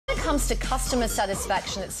comes to customer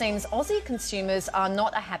satisfaction, it seems Aussie consumers are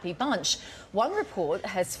not a happy bunch. One report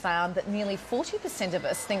has found that nearly 40% of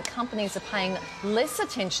us think companies are paying less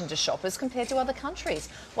attention to shoppers compared to other countries,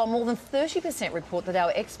 while more than 30% report that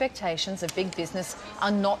our expectations of big business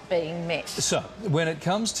are not being met. So, when it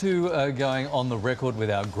comes to going on the record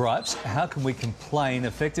with our gripes, how can we complain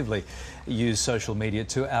effectively, use social media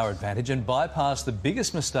to our advantage and bypass the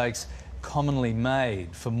biggest mistakes commonly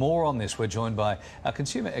made? For more on this, we're joined by our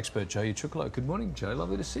consumer expert, Jo Ucukalo. Good morning, Jo.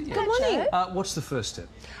 Lovely to see you. Good morning. What's the first step?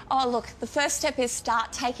 Oh, look, the first step is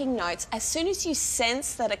start taking notes. As soon as you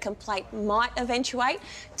sense that a complaint might eventuate,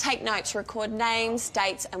 take notes, record names,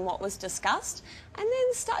 dates and what was discussed, and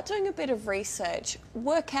then start doing a bit of research.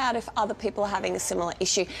 Work out if other people are having a similar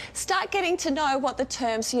issue. Start getting to know what the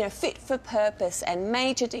terms, fit for purpose and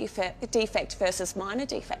major defect versus minor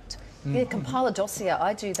defect. Yeah, compile a dossier.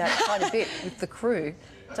 I do that quite a bit with the crew,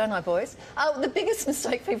 don't I, boys? The biggest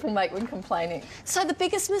mistake people make when complaining. So the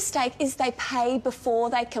biggest mistake is they pay before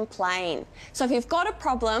they complain. So if you've got a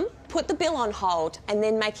problem, put the bill on hold and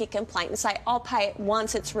then make your complaint and say, I'll pay it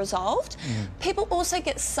once it's resolved. People also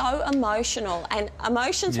get so emotional, and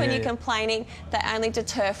emotions when you're complaining, they only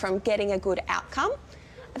deter from getting a good outcome.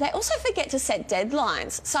 They also forget to set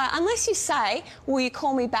deadlines. So unless you say, will you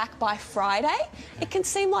call me back by Friday, it can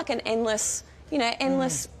seem like an endless,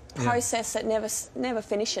 process that never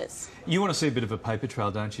finishes. You want to see a bit of a paper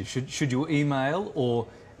trail, don't you? Should you email or...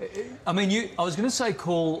 I mean, I was going to say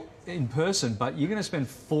call in person, but you're going to spend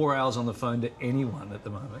 4 hours on the phone to anyone at the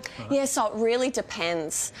moment, right? Yeah, so it really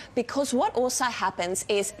depends, because what also happens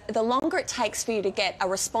is the longer it takes for you to get a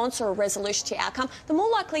response or a resolution to your outcome, the more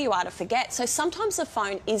likely you are to forget. So sometimes the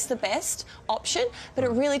phone is the best option, but it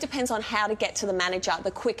really depends on how to get to the manager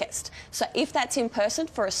the quickest. So if that's in person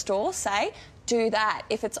for a store, say, do that.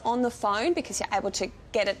 If it's on the phone because you're able to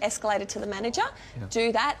get it escalated to the manager,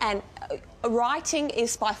 do that. And writing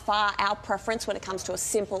is by far our preference when it comes to a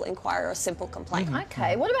simple inquiry or a simple complaint.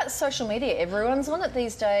 Okay, what about social media? Everyone's on it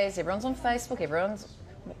these days. Everyone's on Facebook.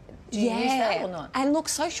 Do you use that or not? And look,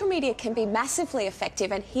 social media can be massively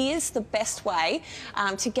effective, and here's the best way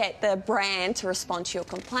to get the brand to respond to your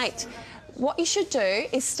complaint. What you should do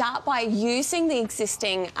is start by using the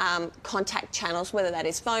existing contact channels, whether that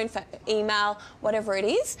is phone, email, whatever it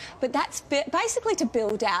is. But that's basically to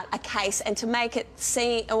build out a case and to make it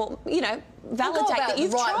seem, validate that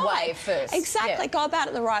you've tried. Go about it the right way first. Exactly, go about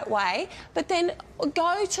it the right way. But then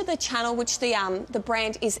go to the channel which the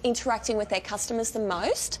brand is interacting with their customers the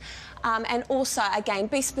most. And also, again,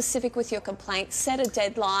 be specific with your complaint, set a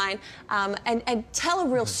deadline, and tell a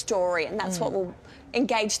real story, and that's what will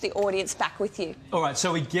engage the audience back with you. All right,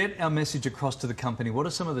 so we get our message across to the company. What are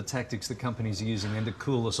some of the tactics that companies are using then to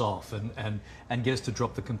cool us off and get us to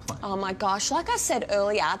drop the complaint? Oh my gosh, like I said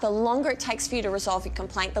earlier, the longer it takes for you to resolve your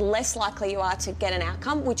complaint, the less likely you are to get an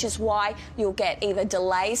outcome, which is why you'll get either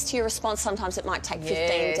delays to your response, sometimes it might take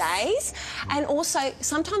 15 days, and also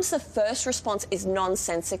sometimes the first response is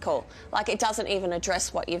nonsensical, like it doesn't even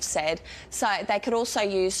address what you've said. So they could also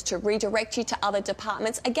use to redirect you to other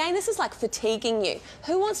departments. Again, this is like fatiguing you.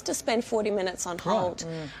 Who wants to spend 40 minutes on hold?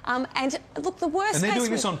 And look, the worst case... And they're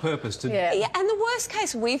doing this on purpose to... Yeah, and the worst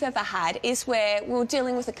case we've ever had is where we were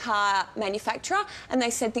dealing with a car manufacturer, and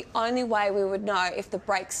they said the only way we would know if the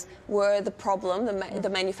brakes were the problem, the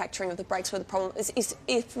manufacturing of the brakes were the problem, is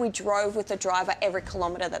if we drove with the driver every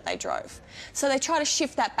kilometre that they drove. So they try to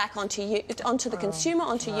shift that back onto you, onto the consumer,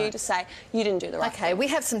 onto you, to say you didn't do the right thing. Okay, we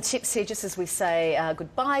have some tips here just as we say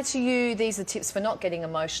goodbye to you. These are tips for not getting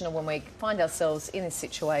emotional when we find ourselves in this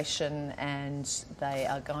situation, and they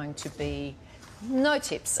are going to be no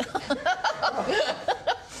tips.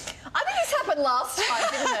 I think this happened last time,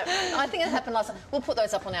 didn't it? I think it happened last time. We'll put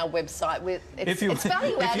those up on our website. It's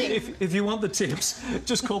value adding. If you want the tips,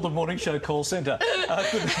 just call the Morning Show call centre. On our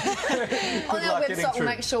website, we'll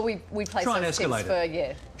make sure we place those tips for,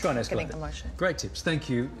 Try and escalate getting it. emotional. Great tips. Thank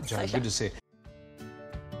you, Jo. Good to see you.